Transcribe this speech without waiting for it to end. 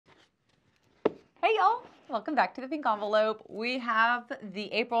Hey y'all, welcome back to the Pink Envelope. We have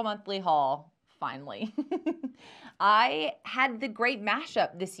the April monthly haul, finally. I had the great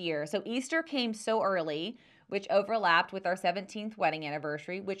mashup this year. So Easter came so early, which overlapped with our 17th wedding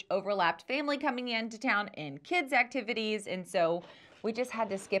anniversary, which overlapped family coming into town and kids activities. And so we just had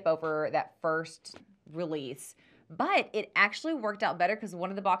to skip over that first release. But it actually worked out better because one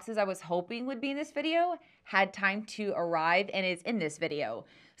of the boxes I was hoping would be in this video had time to arrive and is in this video.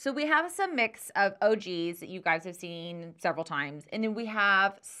 So we have some mix of OGs that you guys have seen several times, and then we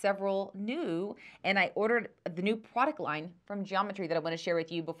have several new, and I ordered the new product line from Geometry that I want to share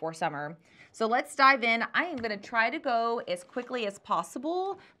with you before summer. So let's dive in. I am going to try to go as quickly as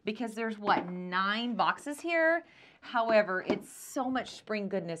possible because there's, what, 9 boxes here? However, it's so much spring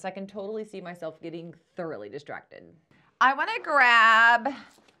goodness. I can totally see myself getting thoroughly distracted. I want to grab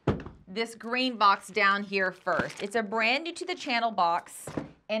this green box down here first. It's a brand new to the channel box,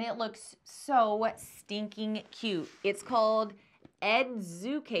 and it looks so stinking cute. It's called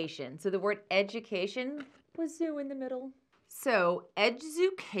edZOOcation. So the word education with zoo in the middle. So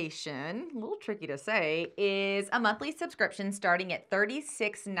edZOOcation, a little tricky to say, is a monthly subscription starting at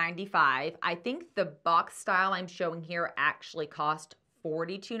 $36.95. I think the box style I'm showing here actually cost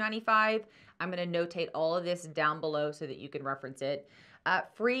 $42.95. I'm going to notate all of this down below so that you can reference it.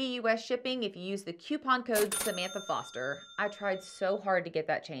 Free US shipping if you use the coupon code Samantha Foster. I tried so hard to get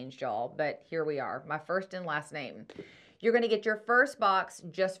that changed, y'all, but here we are, my first and last name. You're going to get your first box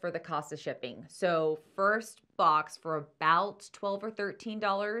just for the cost of shipping. So first box for about $12 or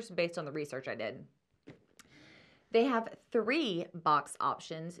 $13 based on the research I did. They have 3 box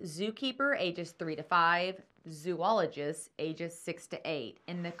options: Zookeeper, ages 3 to 5, Zoologist, ages 6 to 8,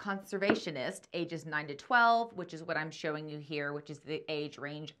 and the Conservationist, ages 9 to 12, which is what I'm showing you here, which is the age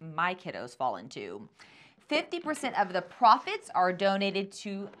range my kiddos fall into. 50% of the profits are donated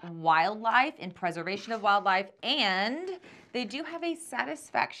to wildlife and preservation of wildlife, and they do have a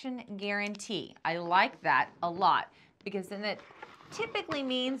satisfaction guarantee. I like that a lot because then it typically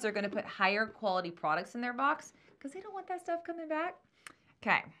means they're going to put higher quality products in their box because they don't want that stuff coming back.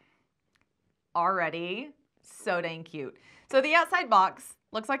 Okay, already so dang cute. So the outside box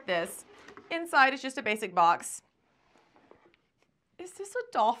looks like this. Inside is just a basic box. Is this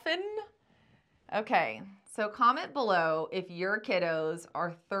a dolphin? Okay, so comment below if your kiddos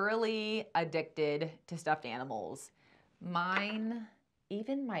are thoroughly addicted to stuffed animals. Mine,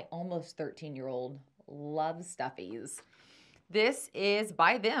 even my almost 13-year-old, loves stuffies. This is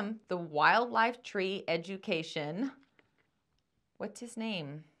by them, the Wildlife Tree edZOOcation. What's his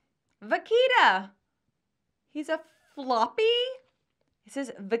name? Vaquita. He's a floppy. It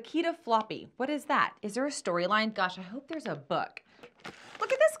says Vaquita Floppy. What is that? Is there a storyline? Gosh, I hope there's a book.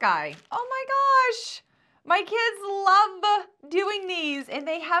 Look at this guy. Oh my gosh. My kids love doing these, and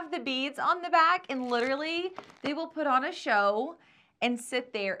they have the beads on the back, and literally they will put on a show and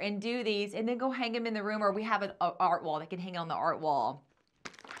sit there and do these and then go hang them in the room, or we have an art wall. They can hang on the art wall.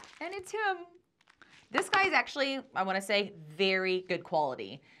 And it's him. This guy is actually, I want to say, very good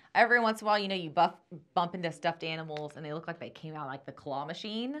quality. Every once in a while, you know, you bump into stuffed animals and they look like they came out like the claw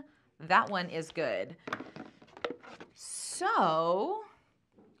machine. That one is good. So,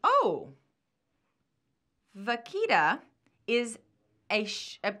 oh, Vaquita is a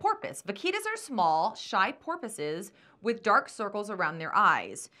porpoise. Vaquitas are small, shy porpoises with dark circles around their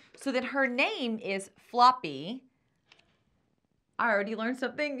eyes. So that her name is Floppy. I already learned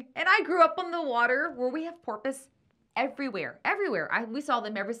something. And I grew up on the water where we have porpoise everywhere. We saw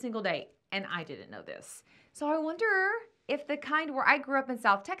them every single day, and I didn't know this. So I wonder if the kind where I grew up in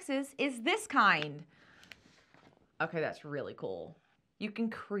South Texas is this kind. Okay, that's really cool. You can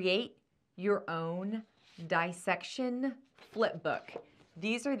create your own dissection flip book.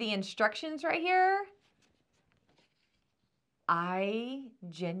 These are the instructions right here. I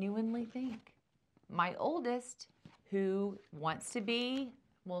genuinely think my oldest, who wants to be,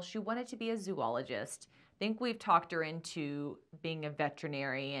 well, she wanted to be a zoologist. I think we've talked her into being a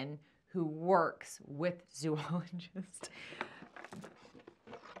veterinarian who works with zoologists.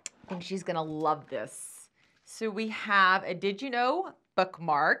 I think she's gonna love this. So we have a did you know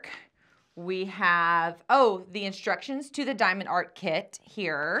bookmark. We have, oh, the instructions to the diamond art kit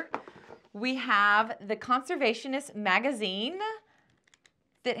here. We have the Conservationist magazine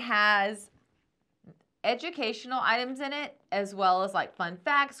that has educational items in it, as well as like fun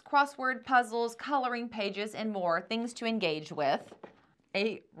facts, crossword puzzles, coloring pages, and more things to engage with.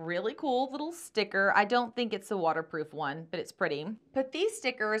 A really cool little sticker. I don't think it's a waterproof one, but it's pretty. Put these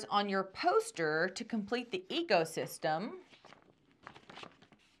stickers on your poster to complete the ecosystem.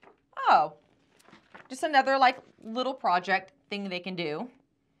 Oh, just another like little project thing they can do.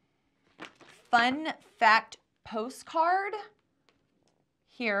 fun fact postcard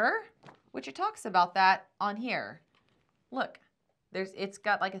here, which it talks about that on here. Look, it's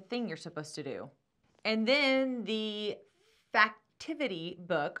got like a thing you're supposed to do. And then the Factivity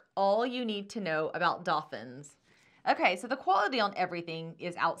book, All You Need to Know About Dolphins. Okay, so the quality on everything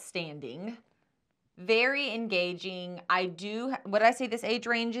is outstanding. Very engaging. What did I say this age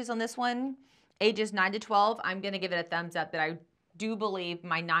range is on this one? Ages 9 to 12. I'm going to give it a thumbs up that I do believe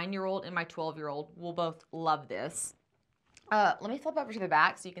my 9-year-old and my 12-year-old will both love this. Let me flip over to the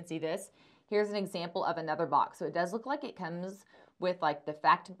back so you can see this. Here's an example of another box. So it does look like it comes with like the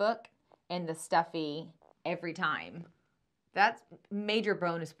fact book and the stuffy every time. That's major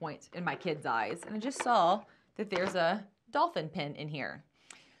bonus points in my kids' eyes. And I just saw that there's a dolphin pin in here.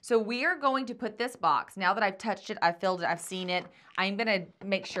 So we are going to put this box, now that I've touched it, I've filled it, I've seen it, I'm going to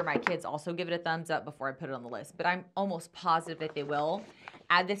make sure my kids also give it a thumbs up before I put it on the list. But I'm almost positive that they will.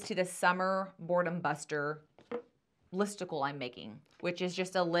 Add this to the Summer Boredom Buster listicle I'm making, which is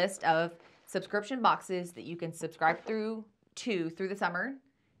just a list of subscription boxes that you can subscribe through the summer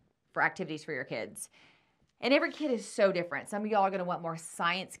for activities for your kids. And every kid is so different. Some of y'all are going to want more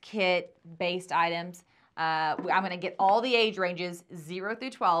science kit based items. I'm going to get all the age ranges 0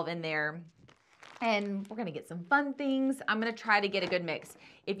 through 12 in there. And we're going to get some fun things. I'm going to try to get a good mix.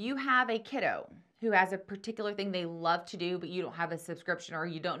 If you have a kiddo who has a particular thing they love to do, but you don't have a subscription or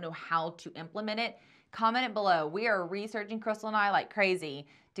you don't know how to implement it, comment it below. We are researching, Crystal and I, like crazy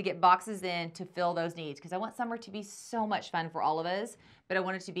to get boxes in to fill those needs, because I want summer to be so much fun for all of us, but I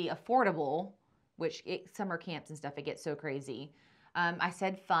want it to be affordable, which summer camps and stuff, it gets so crazy. I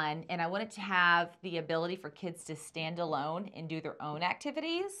said fun, and I want it to have the ability for kids to stand alone and do their own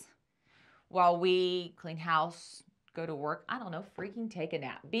activities while we clean house, go to work, I don't know, freaking take a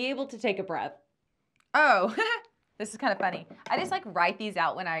nap, be able to take a breath. Oh, this is kind of funny. I just like write these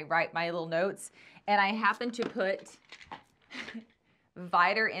out when I write my little notes, and I happen to put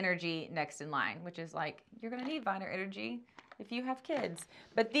Viter Energy next in line, which is like, you're gonna need Viter Energy if you have kids.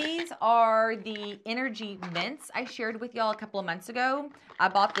 But these are the energy mints I shared with y'all a couple of months ago. I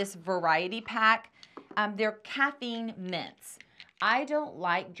bought this variety pack. They're caffeine mints. I don't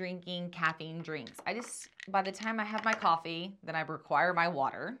like drinking caffeine drinks. By the time I have my coffee, then I require my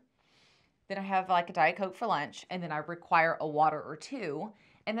water. Then I have like a Diet Coke for lunch, and then I require a water or two.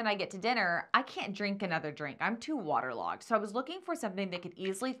 And then I get to dinner, I can't drink another drink. I'm too waterlogged. So I was looking for something that could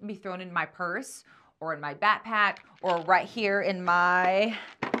easily be thrown in my purse or in my backpack or right here in my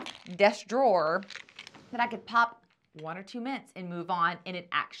desk drawer that I could pop 1 or 2 mints and move on, and it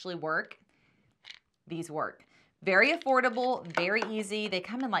actually work. These work. Very affordable, very easy. They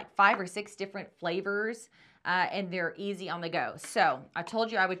come in like 5 or 6 different flavors, and they're easy on the go. So I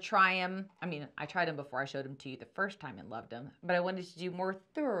told you I would try them. I mean, I tried them before I showed them to you the first time and loved them, but I wanted to do more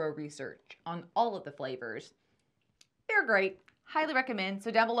thorough research on all of the flavors. They're great. Highly recommend. So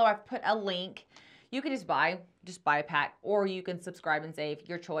down below I've put a link. You can just buy a pack, or you can subscribe and save,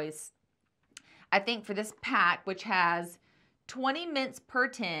 your choice. I think for this pack, which has 20 mints per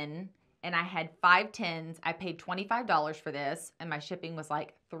tin, and I had 5 tins, I paid $25 for this, and my shipping was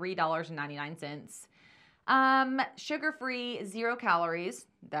like $3.99. Sugar-free, 0 calories,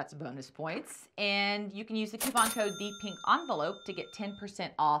 that's bonus points. And you can use the coupon code ThePinkEnvelope to get 10%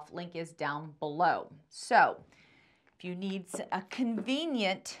 off. Link is down below. So if you need a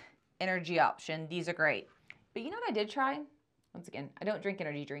convenient energy option, these are great. But you know what I did try? Once again, I don't drink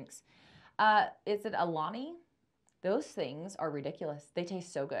energy drinks. Is it Alani? Those things are ridiculous. They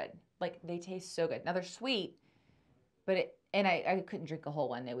taste so good. Like, they taste so good. Now they're sweet, but I couldn't drink a whole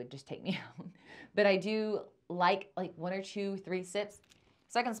one. It would just take me out. But I do like 1 or 2, 3 sips.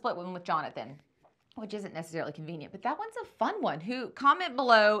 So I can split one with Jonathan, which isn't necessarily convenient. But that one's a fun one. Comment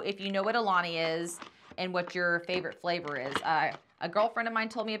below if you know what Alani is and what your favorite flavor is. A girlfriend of mine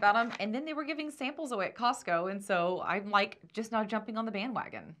told me about them, and then they were giving samples away at Costco, and so I'm like just now jumping on the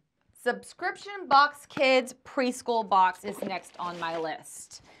bandwagon. Subscription box kids preschool box is next on my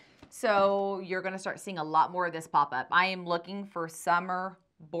list. So you're going to start seeing a lot more of this pop up. I am looking for summer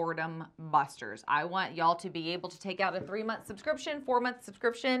boredom busters. I want y'all to be able to take out a 3-month subscription, 4-month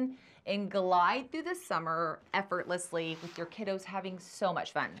subscription, and glide through the summer effortlessly with your kiddos having so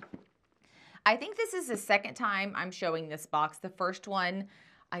much fun. I think this is the second time I'm showing this box. The first one,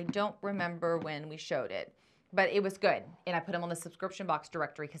 I don't remember when we showed it, but it was good. And I put them on the subscription box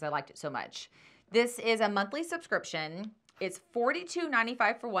directory because I liked it so much. This is a monthly subscription. It's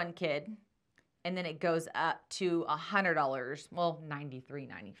 $42.95 for one kid, and then it goes up to $100, well,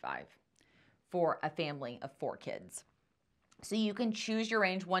 $93.95 for a family of 4 kids. So you can choose your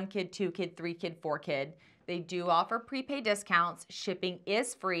range, 1 kid, 2 kid, 3 kid, 4 kid. They do offer prepaid discounts. Shipping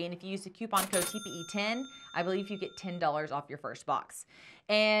is free. And if you use the coupon code TPE10, I believe you get $10 off your first box.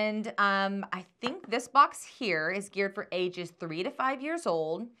 And I think this box here is geared for ages 3 to 5 years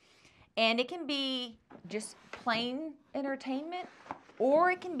old. And it can be just plain entertainment,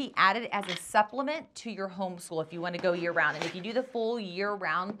 or it can be added as a supplement to your homeschool if you want to go year round. And if you do the full year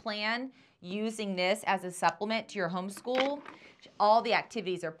round plan using this as a supplement to your homeschool, all the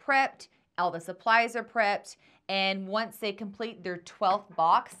activities are prepped, all the supplies are prepped, and once they complete their 12th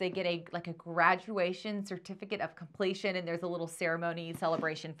box, they get a graduation certificate of completion, and there's a little ceremony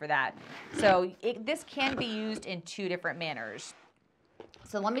celebration for that. So this can be used in 2 different manners.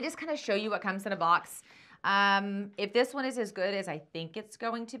 So let me just kind of show you what comes in a box. If this one is as good as I think it's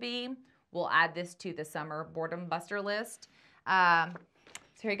going to be, we'll add this to the summer boredom buster list. So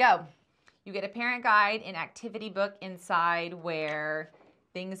here you go. You get a parent guide and activity book inside where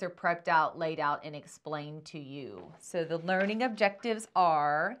things are prepped out, laid out, and explained to you. So the learning objectives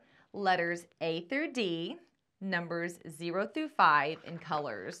are letters A through D, numbers 0 through 5, and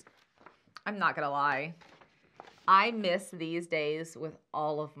colors. I'm not gonna lie, I miss these days with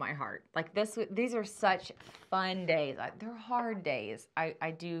all of my heart. Like these are such fun days. They're hard days.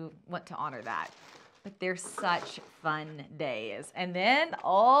 I do want to honor that. But they're such fun days. And then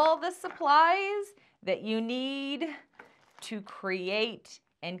all the supplies that you need to create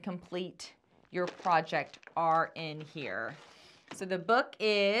and complete your project are in here. So the book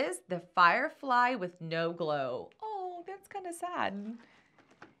is The Firefly with No Glow. Oh, that's kind of sad.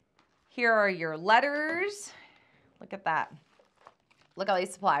 Here are your letters. Look at that. Look at all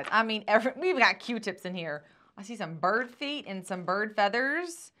these supplies. I mean, we've got Q-tips in here. I see some bird feet and some bird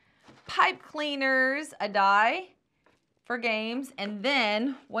feathers. Pipe cleaners, a die for games. And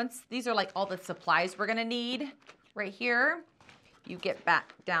then once these are like all the supplies we're gonna need right here, you get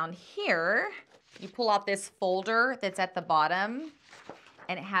back down here, you pull out this folder that's at the bottom,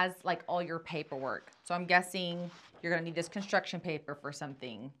 and it has like all your paperwork. So I'm guessing you're gonna need this construction paper for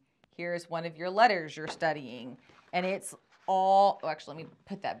something. Here's one of your letters you're studying. And it's all, oh, actually, let me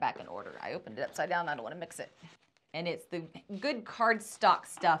put that back in order. I opened it upside down. I don't want to mix it. And it's the good cardstock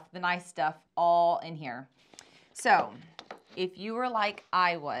stuff, the nice stuff, all in here. So if you were like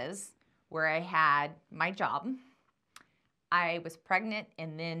I was, where I had my job, I was pregnant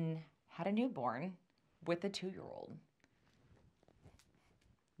and then had a newborn with a 2-year-old.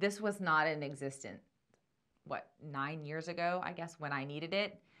 This was not in existence, 9 years ago, I guess, when I needed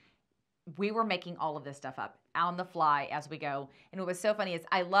it. We were making all of this stuff up on the fly as we go. And what was so funny is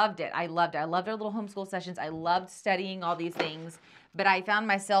I loved it. I loved our little homeschool sessions. I loved studying all these things. But I found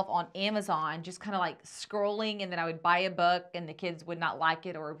myself on Amazon just kind of like scrolling, and then I would buy a book and the kids would not like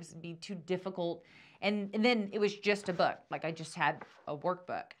it, or it would be too difficult. And then it was just a book. Like I just had a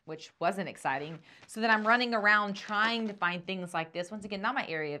workbook, which wasn't exciting. So then I'm running around trying to find things like this. Once again, not my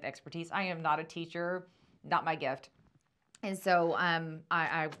area of expertise. I am not a teacher, not my gift. And so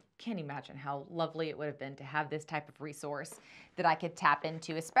I can't imagine how lovely it would have been to have this type of resource that I could tap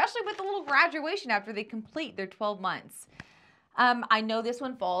into, especially with a little graduation after they complete their 12 months. I know this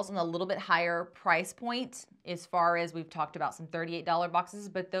one falls on a little bit higher price point as far as we've talked about some $38 boxes,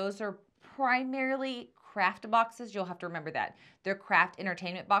 but those are primarily craft boxes. You'll have to remember that. They're craft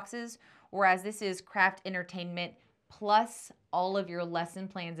entertainment boxes, whereas this is craft entertainment plus all of your lesson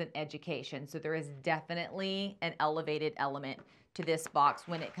plans and education. So there is definitely an elevated element to this box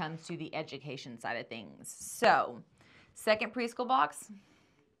when it comes to the education side of things. So, second preschool box,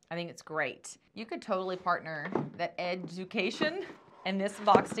 I think it's great. You could totally partner that edZOOcation and this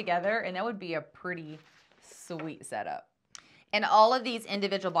box together, and that would be a pretty sweet setup. And all of these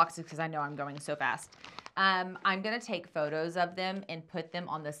individual boxes, because I know I'm going so fast, I'm going to take photos of them and put them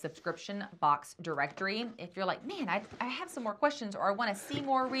on the subscription box directory. If you're like, man, I have some more questions, or I want to see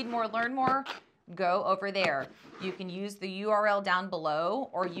more, read more, learn more, go over there. You can use the URL down below,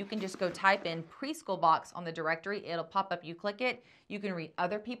 or you can just go type in Preschool Box on the directory. It'll pop up. You click it. You can read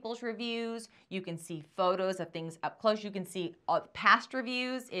other people's reviews. You can see photos of things up close. You can see past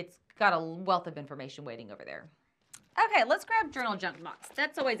reviews. It's got a wealth of information waiting over there. Okay, let's grab Journal Junk Box.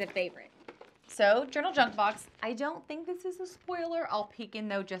 That's always a favorite. So, Journal Junk Box, I don't think this is a spoiler. I'll peek in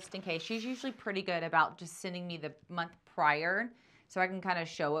though just in case. She's usually pretty good about just sending me the month prior so I can kind of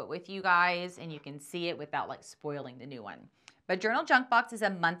show it with you guys and you can see it without like spoiling the new one. But Journal Junk Box is a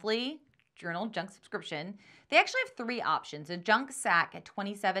monthly journal junk subscription. They actually have 3 options. A Junk Sak at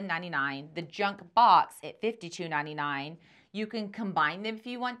 $27.99, the Junk Box at $52.99. You can combine them if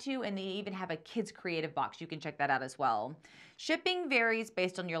you want to, and they even have a kids creative box. You can check that out as well. Shipping varies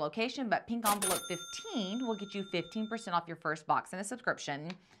based on your location, but Pink Envelope 15 will get you 15% off your first box and a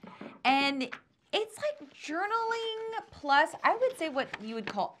subscription. And It's like journaling plus, I would say, what you would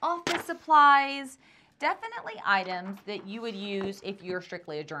call office supplies. Definitely items that you would use if you're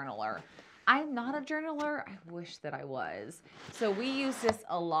strictly a journaler. I'm not a journaler. I wish that I was. So we use this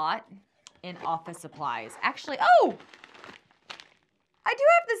a lot in office supplies. Actually, oh, I do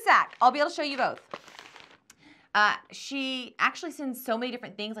have the sack. I'll be able to show you both. She actually sends so many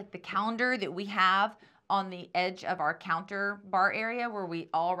different things, like the calendar that we have on the edge of our counter bar area where we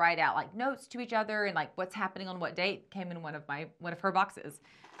all write out like notes to each other and like what's happening on what date came in one of her boxes.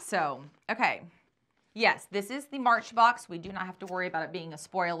 So, okay. Yes, this is the March box. We do not have to worry about it being a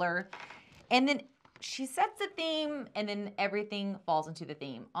spoiler. And then she sets a theme and then everything falls into the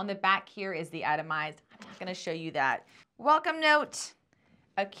theme. On the back here is the itemized. I'm not going to show you that. Welcome note,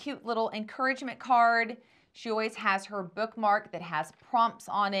 a cute little encouragement card. She always has her bookmark that has prompts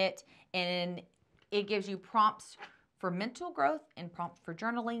on it, and it gives you prompts for mental growth and prompts for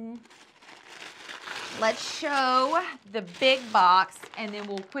journaling. Let's show the big box, and then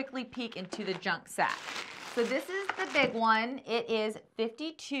we'll quickly peek into the junk sack. So this is the big one. It is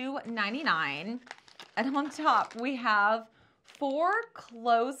 $52.99. And on top, we have 4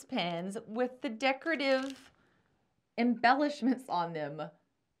 clothespins with the decorative embellishments on them.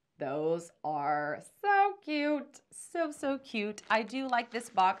 Those are so cute. So cute. I do like this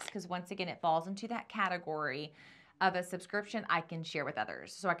box because once again, it falls into that category of a subscription I can share with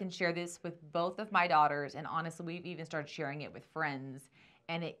others. So I can share this with both of my daughters, and honestly, we've even started sharing it with friends,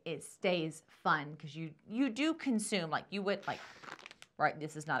 and it stays fun because you do consume, like you would, like, right,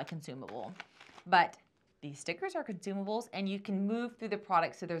 this is not a consumable, but these stickers are consumables, and you can move through the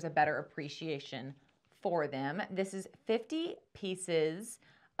product so there's a better appreciation for them. This is 50 pieces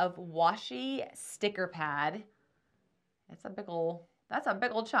of washi sticker pad. That's a big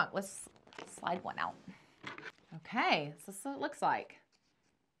old chunk. Let's slide one out. Okay, so this is what it looks like.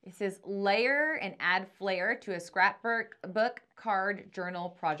 It says layer and add flair to a scrapbook, book, card, journal,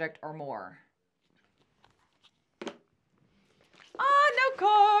 project, or more. Note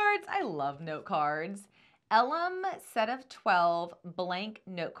cards. I love note cards. Ellum set of 12 blank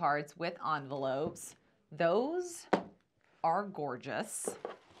note cards with envelopes. Those are gorgeous.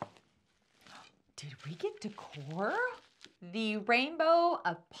 Did we get decor? The rainbow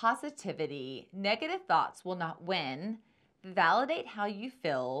of positivity. Negative thoughts will not win. Validate how you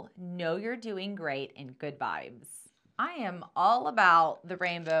feel. Know you're doing great, and good vibes. I am all about the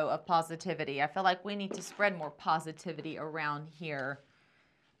rainbow of positivity. I feel like we need to spread more positivity around here.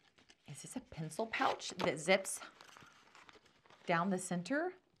 Is this a pencil pouch that zips down the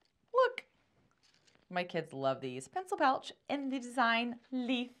center? Look. My kids love these. Pencil pouch and the design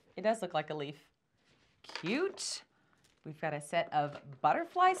leaf. It does look like a leaf. Cute. We've got a set of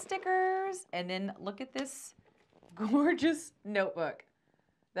butterfly stickers, and then look at this gorgeous notebook.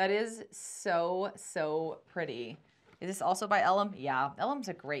 That is so pretty. Is this also by Ellum? Yeah, Ellum's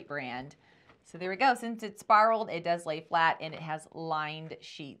a great brand. So there we go. Since it's spiraled, it does lay flat, and it has lined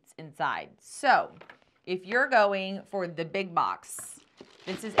sheets inside. So if you're going for the big box,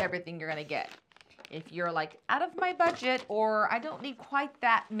 this is everything you're gonna get. If you're like out of my budget or I don't need quite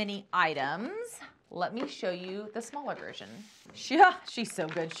that many items, let me show you the smaller version. She's so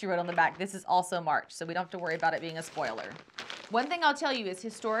good. She wrote on the back, this is also March, so we don't have to worry about it being a spoiler. One thing I'll tell you is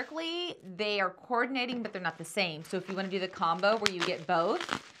historically, they are coordinating, but they're not the same. So if you want to do the combo where you get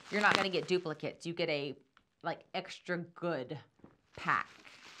both, you're not going to get duplicates. You get a like extra good pack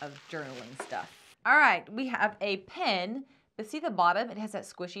of journaling stuff. All right, we have a pen, but see the bottom? It has that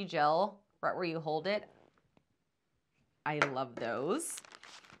squishy gel right where you hold it. I love those.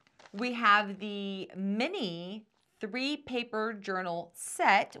 We have the mini 3-paper journal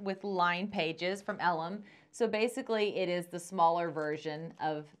set with lined pages from Ellum. So basically it is the smaller version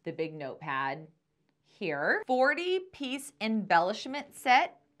of the big notepad here. 40-piece embellishment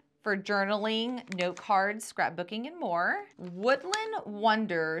set for journaling, note cards, scrapbooking, and more. Woodland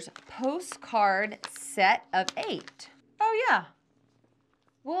Wonders postcard set of 8. Oh yeah.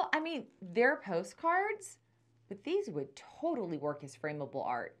 Well, I mean, they're postcards, but these would totally work as frameable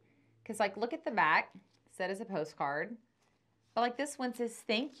art. Because, like, look at the back, set as a postcard. But, like, this one says,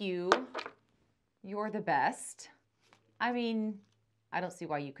 thank you, you're the best. I mean, I don't see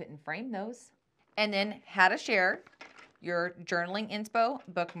why you couldn't frame those. And then how to share your journaling inspo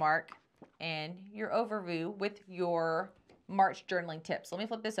bookmark and your overview with your March journaling tips. Let me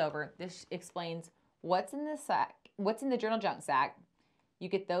flip this over. This explains what's in the sack, what's in the journal junk sack. You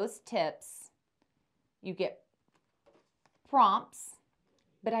get those tips. You get prompts.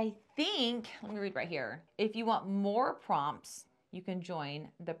 But I think, let me read right here. If you want more prompts, you can join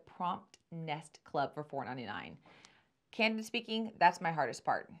the Prompt Nest Club for $4.99. Candid speaking, that's my hardest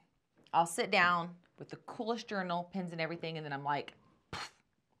part. I'll sit down with the coolest journal, pens and everything, and then I'm like,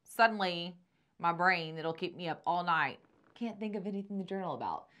 suddenly my brain that'll keep me up all night can't think of anything to journal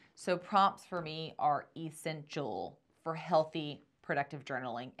about. So prompts for me are essential for healthy, productive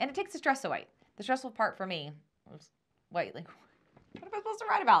journaling. And it takes the stress away. The stressful part for me was, wait, like, what am I supposed to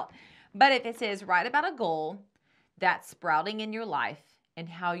write about? But if it says write about a goal that's sprouting in your life and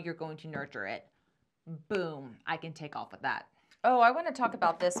how you're going to nurture it, boom, I can take off with that. Oh, I want to talk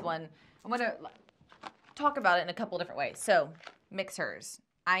about this one. I want to talk about it in a couple different ways. So, MixHers.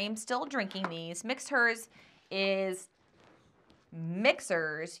 I am still drinking these. MixHers is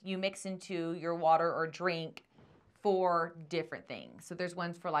mixers you mix into your water or drink for different things. So there's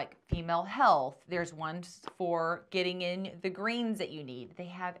ones for like female health. There's ones for getting in the greens that you need. They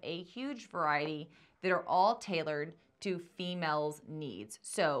have a huge variety that are all tailored to females' needs.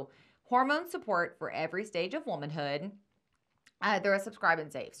 So hormone support for every stage of womanhood. They're a subscribe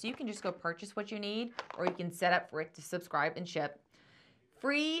and save. So you can just go purchase what you need, or you can set up for it to subscribe and ship.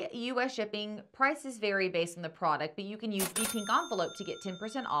 Free U.S. shipping. Prices vary based on the product, but you can use the pink envelope to get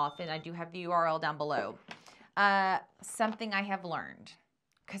 10% off, and I do have the URL down below. Something I have learned,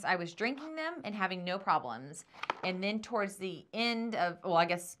 because I was drinking them and having no problems, and then towards the end of, well, I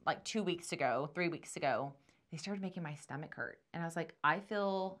guess like 3 weeks ago, they started making my stomach hurt, and I was like, I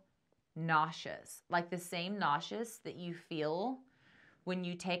feel nauseous, like the same nauseous that you feel when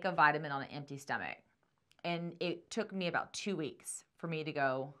you take a vitamin on an empty stomach. And it took me about 2 weeks for me to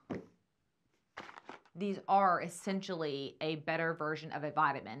go, these are essentially a better version of a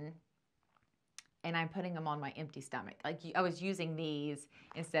vitamin, and I'm putting them on my empty stomach. Like I was using these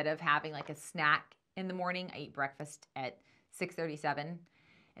instead of having like a snack in the morning. I eat breakfast at 6:37, and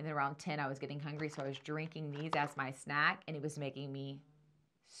then around 10 I was getting hungry, so I was drinking these as my snack, and it was making me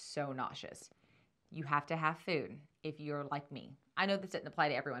so nauseous. You have to have food if you're like me. I know this doesn't apply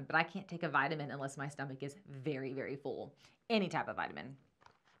to everyone, but I can't take a vitamin unless my stomach is very, very full. Any type of vitamin.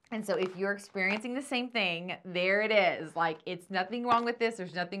 And so if you're experiencing the same thing, there it is. Like, it's nothing wrong with this.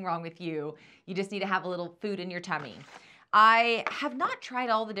 There's nothing wrong with you. You just need to have a little food in your tummy. I have not tried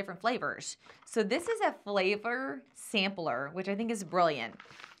all the different flavors. So this is a flavor sampler, which I think is brilliant.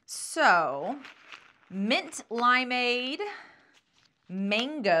 So, mint limeade,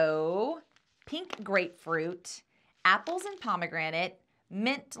 mango, pink grapefruit, apples and pomegranate,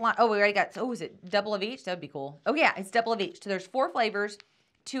 mint lime. Oh, we already got, oh, is it double of each? That would be cool. Oh yeah, it's double of each. So there's 4 flavors,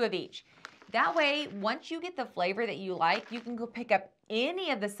 2 of each. That way, once you get the flavor that you like, you can go pick up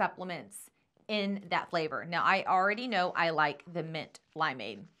any of the supplements in that flavor. Now, I already know I like the mint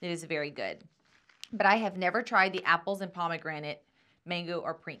limeade. It is very good. But I have never tried the apples and pomegranate, mango,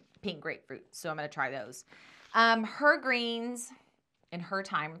 or pink grapefruit. So I'm going to try those. Her greens and her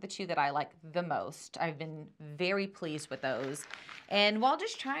time are the 2 that I like the most. I've been very pleased with those. And while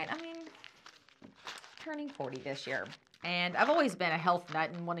just trying, I mean, turning 40 this year. And I've always been a health nut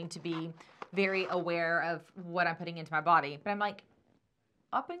and wanting to be very aware of what I'm putting into my body. But I'm like,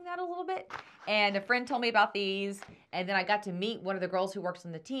 upping that a little bit. And a friend told me about these. And then I got to meet one of the girls who works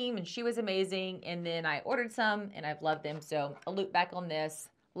on the team, and she was amazing. And then I ordered some, and I've loved them. So a loop back on this.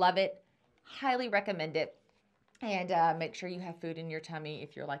 Love it. Highly recommend it. And make sure you have food in your tummy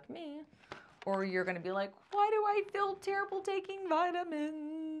if you're like me, or you're going to be like, why do I feel terrible taking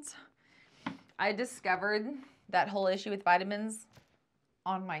vitamins? I discovered that whole issue with vitamins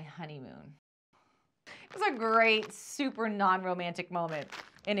on my honeymoon. It was a great, super non-romantic moment.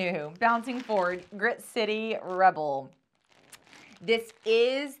 Anywho, bouncing forward, Grit City Rebel. This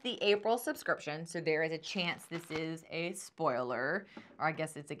is the April subscription, so there is a chance this is a spoiler, or I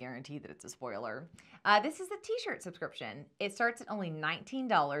guess it's a guarantee that it's a spoiler. This is the t-shirt subscription. It starts at only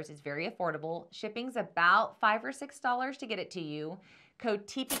 $19. It's very affordable. Shipping's about $5 or $6 to get it to you. Code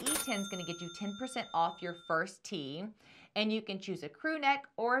TPE10 is going to get you 10% off your first tee. And you can choose a crew neck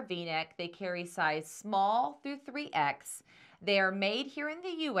or a V-neck. They carry size small through 3X. They are made here in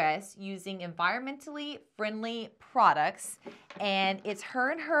the U.S. using environmentally friendly products, and it's her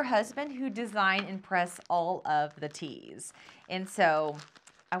and her husband who design and press all of the tees. And so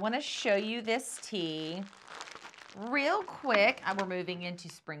I want to show you this tee real quick. We're moving into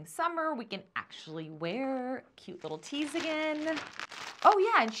spring, summer. We can actually wear cute little tees again. Oh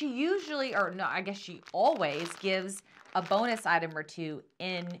yeah, and she usually, or no, I guess she always gives a bonus item or 2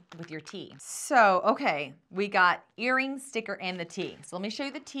 in with your tee. So, okay, we got earrings, sticker, and the tee. So let me show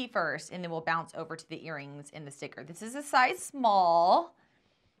you the tee first, and then we'll bounce over to the earrings and the sticker. This is a size small,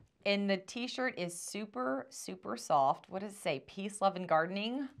 and the t-shirt is super, super soft. What does it say? Peace, love, and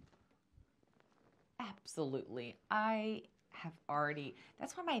gardening? Absolutely. I have already,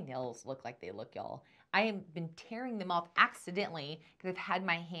 that's why my nails look like they look, y'all. I have been tearing them off accidentally because I've had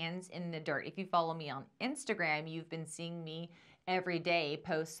my hands in the dirt. If you follow me on Instagram, you've been seeing me every day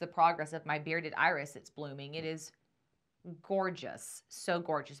post the progress of my bearded iris that's blooming. It is gorgeous, so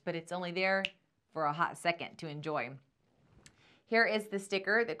gorgeous, but it's only there for a hot second to enjoy. Here is the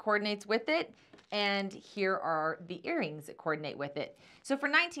sticker that coordinates with it, and here are the earrings that coordinate with it. So for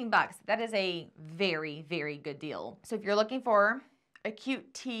 19 bucks, that is a very, very good deal. So if you're looking for a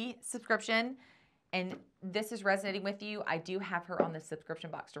cute tea subscription, and this is resonating with you, I do have her on the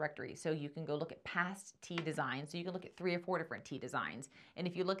subscription box directory. So you can go look at past tea designs. So you can look at 3 or 4 different tea designs. And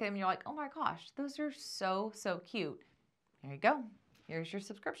if you look at them, you're like, oh my gosh, those are so, so cute. There you go. Here's your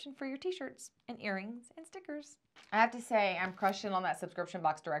subscription for your t-shirts and earrings and stickers. I have to say I'm crushing on that subscription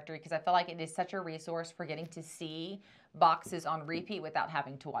box directory because I feel like it is such a resource for getting to see boxes on repeat without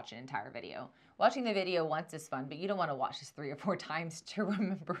having to watch an entire video. Watching the video once is fun, but you don't want to watch this 3 or 4 times to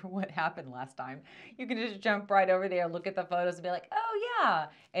remember what happened last time. You can just jump right over there, look at the photos and be like, oh yeah,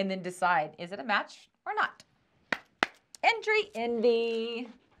 and then decide, is it a match or not? Entry Envy.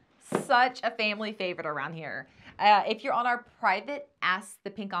 Such a family favorite around here. If you're on our private Ask the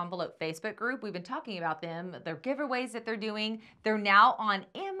Pink Envelope Facebook group, we've been talking about them, their giveaways that they're doing. They're now on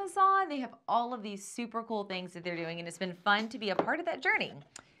Amazon. They have all of these super cool things that they're doing, and it's been fun to be a part of that journey.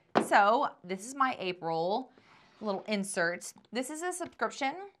 So this is my April little inserts. This is a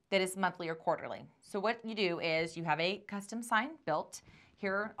subscription that is monthly or quarterly. So what you do is you have a custom sign built.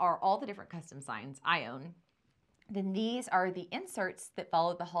 Here are all the different custom signs I own. Then these are the inserts that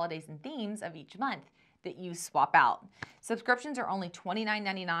follow the holidays and themes of each month that you swap out. Subscriptions are only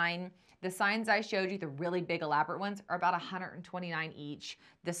 $29.99. The signs I showed you, the really big elaborate ones, are about $129 each.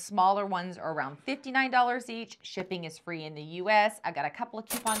 The smaller ones are around $59 each. Shipping is free in the US. I got a couple of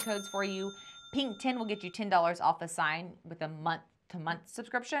coupon codes for you. Pink 10 will get you $10 off a sign with a month-to-month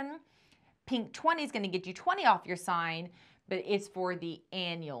subscription. Pink 20 is going to get you $20 off your sign, but it's for the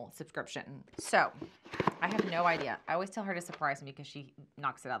annual subscription. So I have no idea. I always tell her to surprise me because she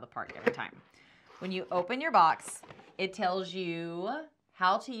knocks it out of the park every time. When you open your box, it tells you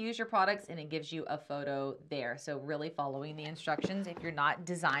how to use your products and it gives you a photo there. So really following the instructions. If you're not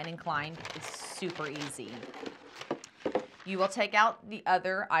design inclined, it's super easy. You will take out the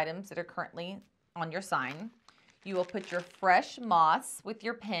other items that are currently on your sign. You will put your fresh moss with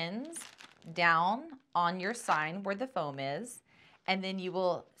your pins down on your sign where the foam is. And then you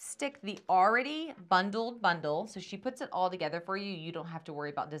will stick the already bundled bundle. So she puts it all together for you. You don't have to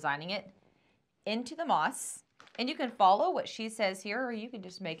worry about designing it. Into the moss, and you can follow what she says here, or you can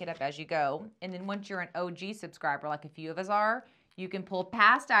just make it up as you go. And then once you're an OG subscriber, like a few of us are, you can pull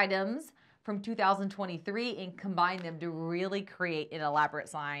past items from 2023 and combine them to really create an elaborate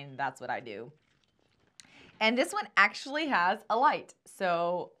sign. That's what I do. And this one actually has a light.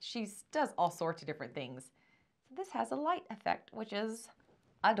 So she does all sorts of different things. So this has a light effect, which is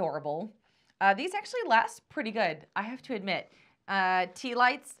adorable. These actually last pretty good, I have to admit. Tea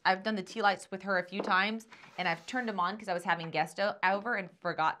lights, I've done the tea lights with her a few times, and I've turned them on because I was having guests over and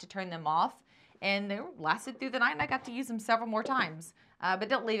forgot to turn them off. And they lasted through the night, and I got to use them several more times. But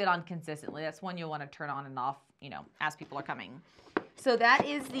don't leave it on consistently. That's one you'll want to turn on and off, you know, as people are coming. So that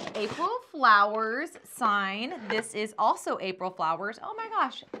is the April Flowers sign. This is also April Flowers. Oh my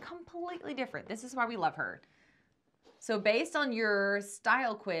gosh, completely different. This is why we love her. So based on your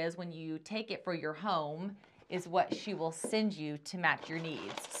style quiz, when you take it for your home, is what she will send you to match your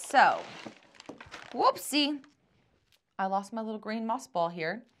needs. So, whoopsie. I lost my little green moss ball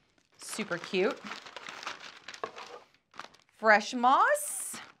here. Super cute. Fresh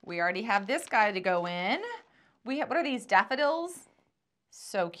moss. We already have this guy to go in. We have, what are these, daffodils?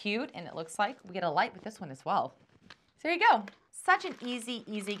 So cute, and it looks like we get a light with this one as well. So there you go. Such an easy,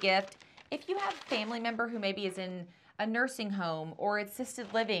 easy gift. If you have a family member who maybe is in a nursing home or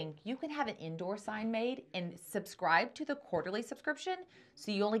assisted living, you can have an indoor sign made and subscribe to the quarterly subscription.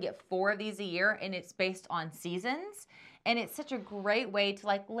 So you only get 4 of these a year, and it's based on seasons. And it's such a great way to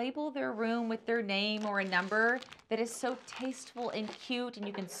like label their room with their name or a number that is so tasteful and cute, and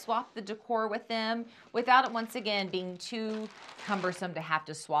you can swap the decor with them without it once again being too cumbersome to have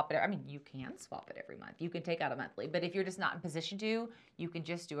to swap it. I mean, you can swap it every month. You can take out a monthly, but if you're just not in position to, you can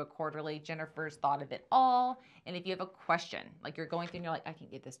just do a quarterly. Jennifer's thought of it all. And if you have a question, like you're going through and you're like, I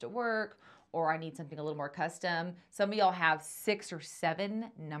can't get this to work, or I need something a little more custom. Some of y'all have 6 or 7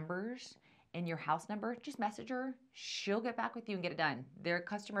 numbers in your house number, just message her. She'll get back with you and get it done. Their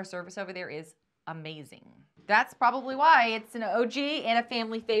customer service over there is amazing. That's probably why it's an OG and a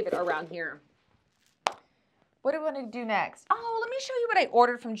family favorite around here. What do we want to do next? Oh, let me show you what I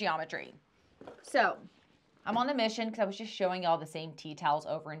ordered from Geometry. So I'm on a mission because I was just showing y'all the same tea towels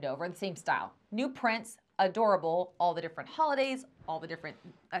over and over, the same style. New prints, adorable, all the different holidays, all the different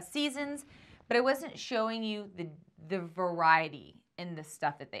seasons, but I wasn't showing you the variety in the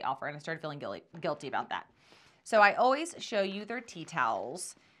stuff that they offer, and I started feeling guilty about that. So I always show you their tea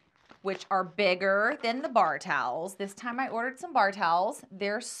towels, which are bigger than the bar towels. This time I ordered some bar towels.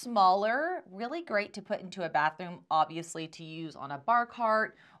 They're smaller, really great to put into a bathroom, obviously to use on a bar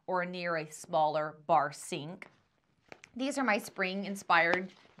cart or near a smaller bar sink. These are my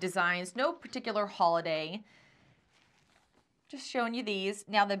spring-inspired designs, no particular holiday. Just showing you these.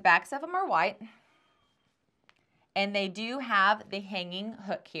 Now the backs of them are white, and they do have the hanging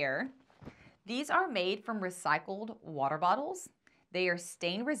hook here. These are made from recycled water bottles. They are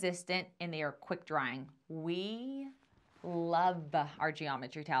stain resistant and they are quick drying. We love our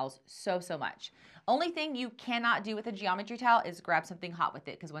geometry towels so much. Only thing you cannot do with a geometry towel is grab something hot with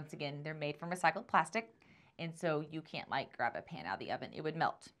it, because once again, they're made from recycled plastic, and so you can't like grab a pan out of the oven. It would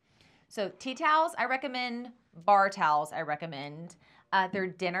melt. So tea towels, I recommend. Bar towels, I recommend. Their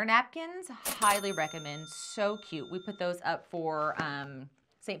dinner napkins, highly recommend. So cute. We put those up for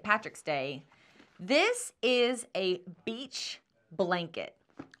St. Patrick's Day. This is a beach blanket.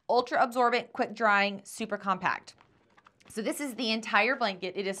 Ultra absorbent, quick drying, super compact. So this is the entire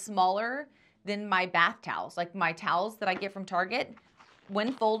blanket. It is smaller than my bath towels. Like my towels that I get from Target,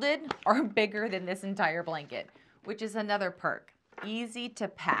 when folded, are bigger than this entire blanket, which is another perk. Easy to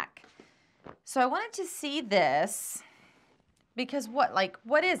pack. So I wanted to see this because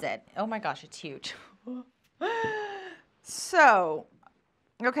what is it? Oh my gosh, it's huge. So,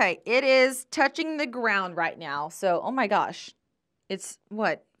 okay, it is touching the ground right now. So, oh my gosh, it's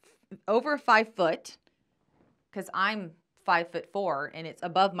what, over 5 foot, because I'm 5'4" and it's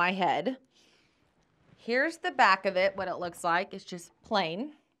above my head. Here's the back of it, what it looks like. It's just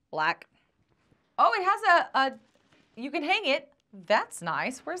plain black. Oh, it has you can hang it. That's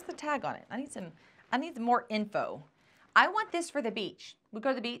nice. Where's the tag on it? I need more info. I want this for the beach. We go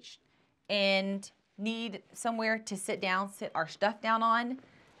to the beach and need somewhere to sit down, sit our stuff down on.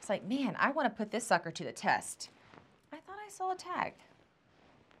 It's like, man, I want to put this sucker to the test. I thought I saw a tag.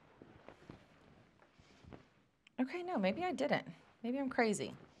 Okay, no, maybe I didn't. Maybe I'm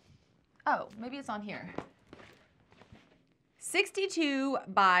crazy. Oh, maybe it's on here. 62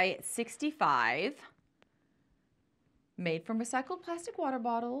 by 65. Made from recycled plastic water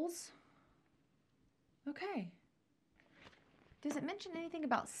bottles. Okay. Does it mention anything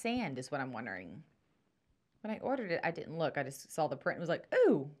about sand is what I'm wondering. When I ordered it, I didn't look. I just saw the print and was like,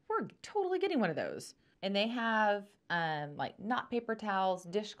 ooh, we're totally getting one of those. And they have like knot paper towels,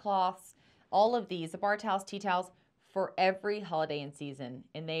 dishcloths, all of these, the bar towels, tea towels, for every holiday and season.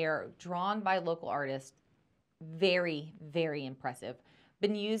 And they are drawn by local artists. Very, very impressive.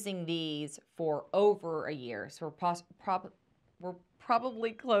 Been using these for over a year. So we're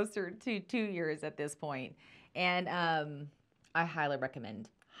probably closer to 2 years at this point. And I highly recommend.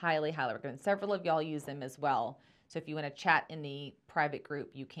 Highly, highly recommend. Several of y'all use them as well. So if you want to chat in the private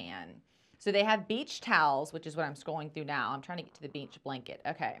group, you can. So they have beach towels, which is what I'm scrolling through now. I'm trying to get to the beach blanket.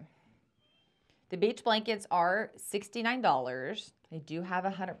 Okay. The beach blankets are $69. They do have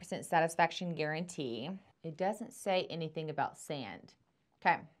a 100% satisfaction guarantee. It doesn't say anything about sand.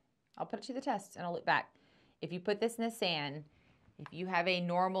 Okay. I'll put it to the test and I'll look back. If you put this in the sand, if you have a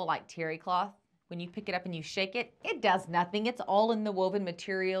normal like terry cloth, when you pick it up and you shake it, it does nothing. It's all in the woven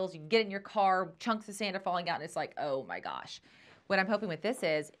materials. You get it in your car, chunks of sand are falling out, and it's like, oh my gosh. What I'm hoping with this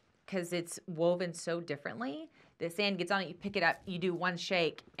is, because it's woven so differently, the sand gets on it, you pick it up, you do one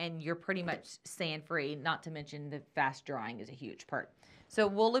shake, and you're pretty much sand-free, not to mention the fast drying is a huge perk. So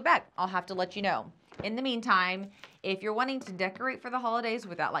we'll look back. I'll have to let you know. In the meantime, if you're wanting to decorate for the holidays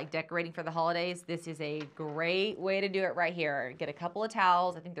without like decorating for the holidays, this is a great way to do it right here. Get a couple of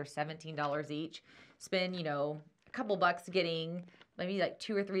towels. I think they're $17 each. Spend, you know, a couple bucks getting maybe like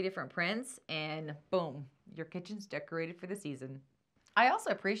 2 or 3 different prints, and boom, your kitchen's decorated for the season. I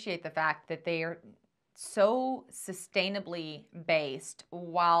also appreciate the fact that they are so sustainably based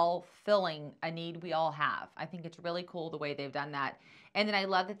while filling a need we all have. I think it's really cool the way they've done that. And then I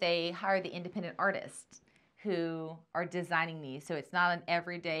love that they hire the independent artists who are designing these. So it's not an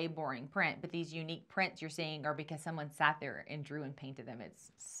everyday boring print, but these unique prints you're seeing are because someone sat there and drew and painted them.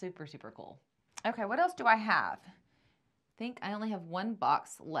 It's super, super cool. Okay, what else do I have? I think I only have one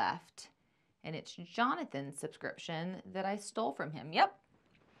box left, and it's Jonathan's subscription that I stole from him. Yep.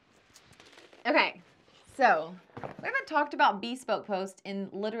 Okay, so we haven't talked about BeSpoke Post in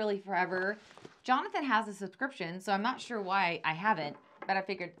literally forever. Jonathan has a subscription, so I'm not sure why I haven't, but I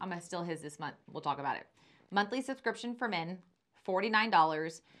figured I'm going to steal his this month. We'll talk about it. Monthly subscription for men,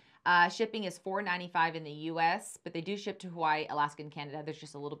 $49. Shipping is $4.95 in the U.S., but they do ship to Hawaii, Alaska, and Canada. There's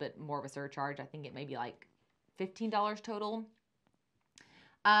just a little bit more of a surcharge. I think it may be like $15 total.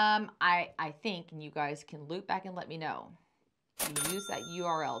 I think, and you guys can loop back and let me know. You use that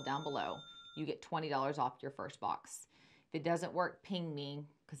URL down below, you get $20 off your first box. If it doesn't work, ping me,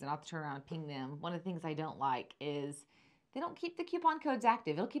 because then I'll have to turn around and ping them. One of the things I don't like is they don't keep the coupon codes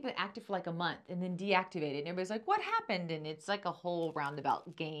active. It'll keep it active for like a month and then deactivate it. And everybody's like, what happened? And it's like a whole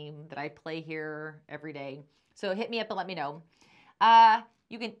roundabout game that I play here every day. So hit me up and let me know.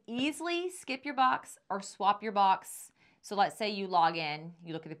 You can easily skip your box or swap your box. So let's say you log in,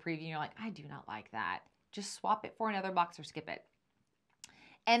 you look at the preview and you're like, I do not like that. Just swap it for another box or skip it.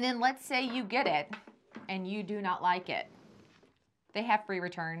 And then let's say you get it and you do not like it. They have free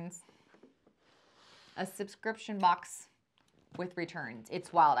returns. A subscription box with returns.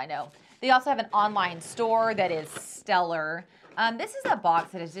 It's wild, I know. They also have an online store that is stellar. This is a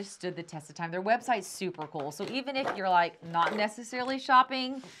box that has just stood the test of time. Their website's super cool. So even if you're like not necessarily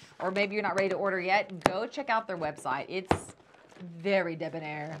shopping, or maybe you're not ready to order yet, go check out their website. It's very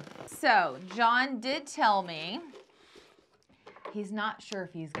debonair. So John did tell me he's not sure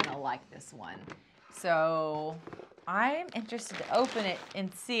if he's gonna like this one. So I'm interested to open it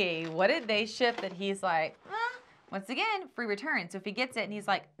and see what did they ship that he's like, once again, free return. So if he gets it and he's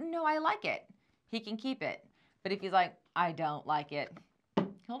like, no, I like it, he can keep it. But if he's like, I don't like it,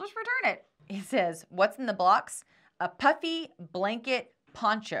 he'll just return it. He says, what's in the box? A puffy blanket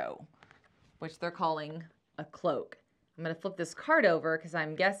poncho, which they're calling a cloak. I'm gonna flip this card over because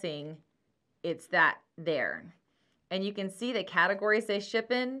I'm guessing it's that there. And you can see the categories they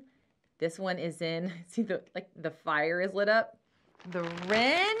ship in. This one is in, see the fire is lit up. The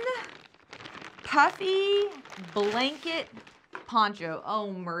Wren puffy blanket poncho.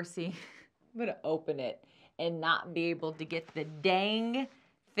 Oh, mercy. I'm gonna open it and not be able to get the dang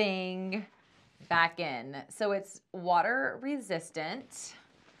thing back in. So it's water resistant.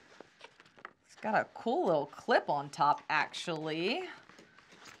 It's got a cool little clip on top, actually.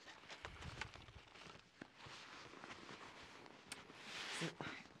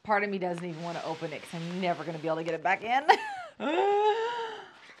 Part of me doesn't even want to open it because I'm never going to be able to get it back in.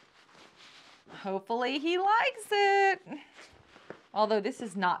 Hopefully he likes it. Although this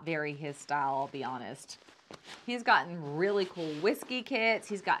is not very his style, I'll be honest. He's gotten really cool whiskey kits.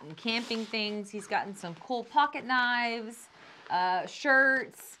 He's gotten camping things. He's gotten some cool pocket knives,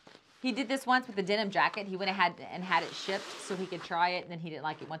 shirts. He did this once with the denim jacket. He went ahead and had it shipped so he could try it, and then he didn't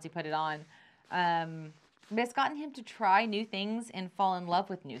like it once he put it on. But it's gotten him to try new things and fall in love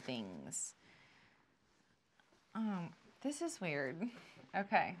with new things. This is weird.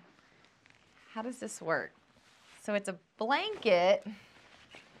 Okay. How does this work? So it's a blanket,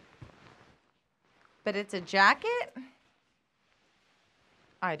 but it's a jacket?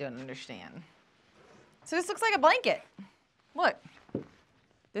 I don't understand. So this looks like a blanket. Look.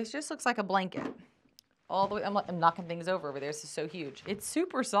 This just looks like a blanket. All the way, I'm knocking things over there. This is so huge. It's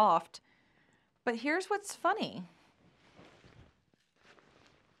super soft. But here's what's funny.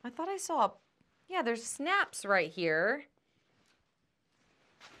 I thought I saw, yeah, there's snaps right here.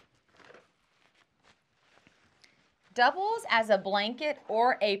 Doubles as a blanket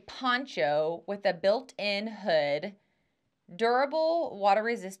or a poncho with a built-in hood. Durable, water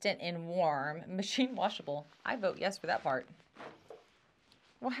resistant, and warm. Machine washable. I vote yes for that part.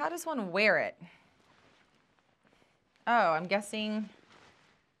 Well, how does one wear it? Oh, I'm guessing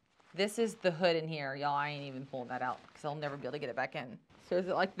this is the hood in here. Y'all, I ain't even pulling that out because I'll never be able to get it back in. So is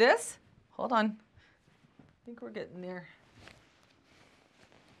it like this? Hold on. I think we're getting there.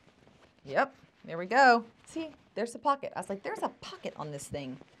 Yep, there we go. See, there's the pocket. I was like, there's a pocket on this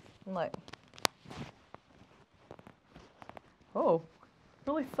thing. And look. Oh,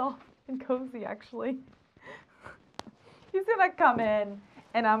 really soft and cozy, actually. He's gonna come in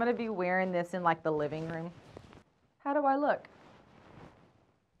and I'm gonna be wearing this in like the living room. How do I look?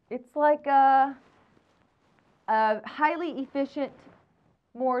 It's like a highly efficient,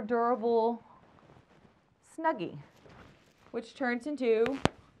 more durable Snuggie, which turns into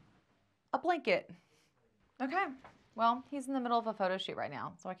a blanket. Okay, well, he's in the middle of a photo shoot right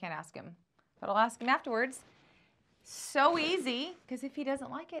now, so I can't ask him, but I'll ask him afterwards. So easy, because if he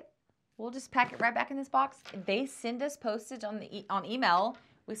doesn't like it, we'll just pack it right back in this box. They send us postage on email.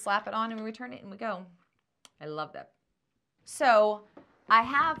 We slap it on and we return it and we go. I love that. So I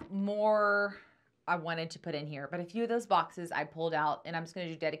have more I wanted to put in here, but a few of those boxes I pulled out, and I'm just going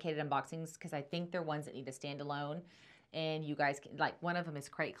to do dedicated unboxings because I think they're ones that need to stand alone. And you guys can, like, one of them is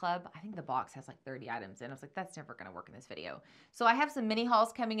Crate Club. I think the box has like 30 items, and I was like, that's never going to work in this video. So I have some mini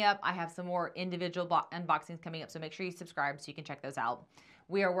hauls coming up. I have some more individual unboxings coming up, so make sure you subscribe so you can check those out.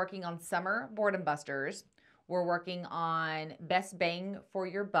 We are working on summer boredom busters. We're working on best bang for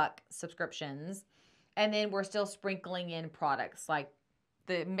your buck subscriptions. And then we're still sprinkling in products like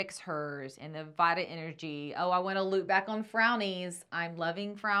the MixHers and the Viter Energy. Oh, I want to loop back on Frownies. I'm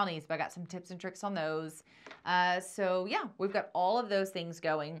loving Frownies, but I got some tips and tricks on those. So yeah, we've got all of those things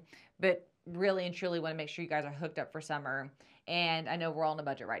going, but really and truly want to make sure you guys are hooked up for summer. And I know we're all on a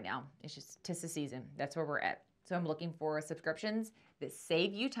budget right now. It's just 'tis the season. That's where we're at. So I'm looking for subscriptions that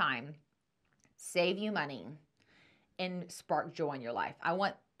save you time, save you money, and spark joy in your life. I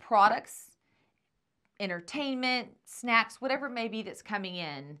want products, entertainment, snacks, whatever it may be that's coming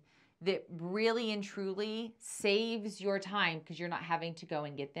in that really and truly saves your time because you're not having to go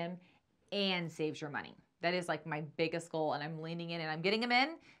and get them, and saves your money. That is like my biggest goal, and I'm leaning in and I'm getting them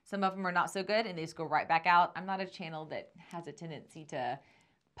in. Some of them are not so good and they just go right back out. I'm not a channel that has a tendency to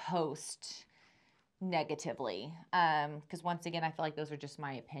post negatively because once again, I feel like those are just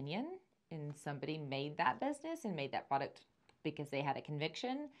my opinion, and somebody made that business and made that product because they had a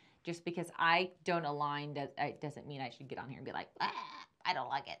conviction. Just because I don't align doesn't mean I should get on here and be like, I don't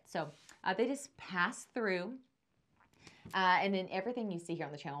like it. So they just pass through. And then everything you see here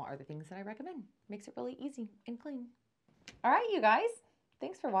on the channel are the things that I recommend. Makes it really easy and clean. All right, you guys.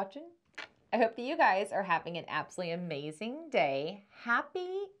 Thanks for watching. I hope that you guys are having an absolutely amazing day.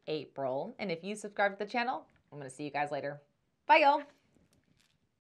 Happy April. And if you subscribe to the channel, I'm going to see you guys later. Bye, y'all.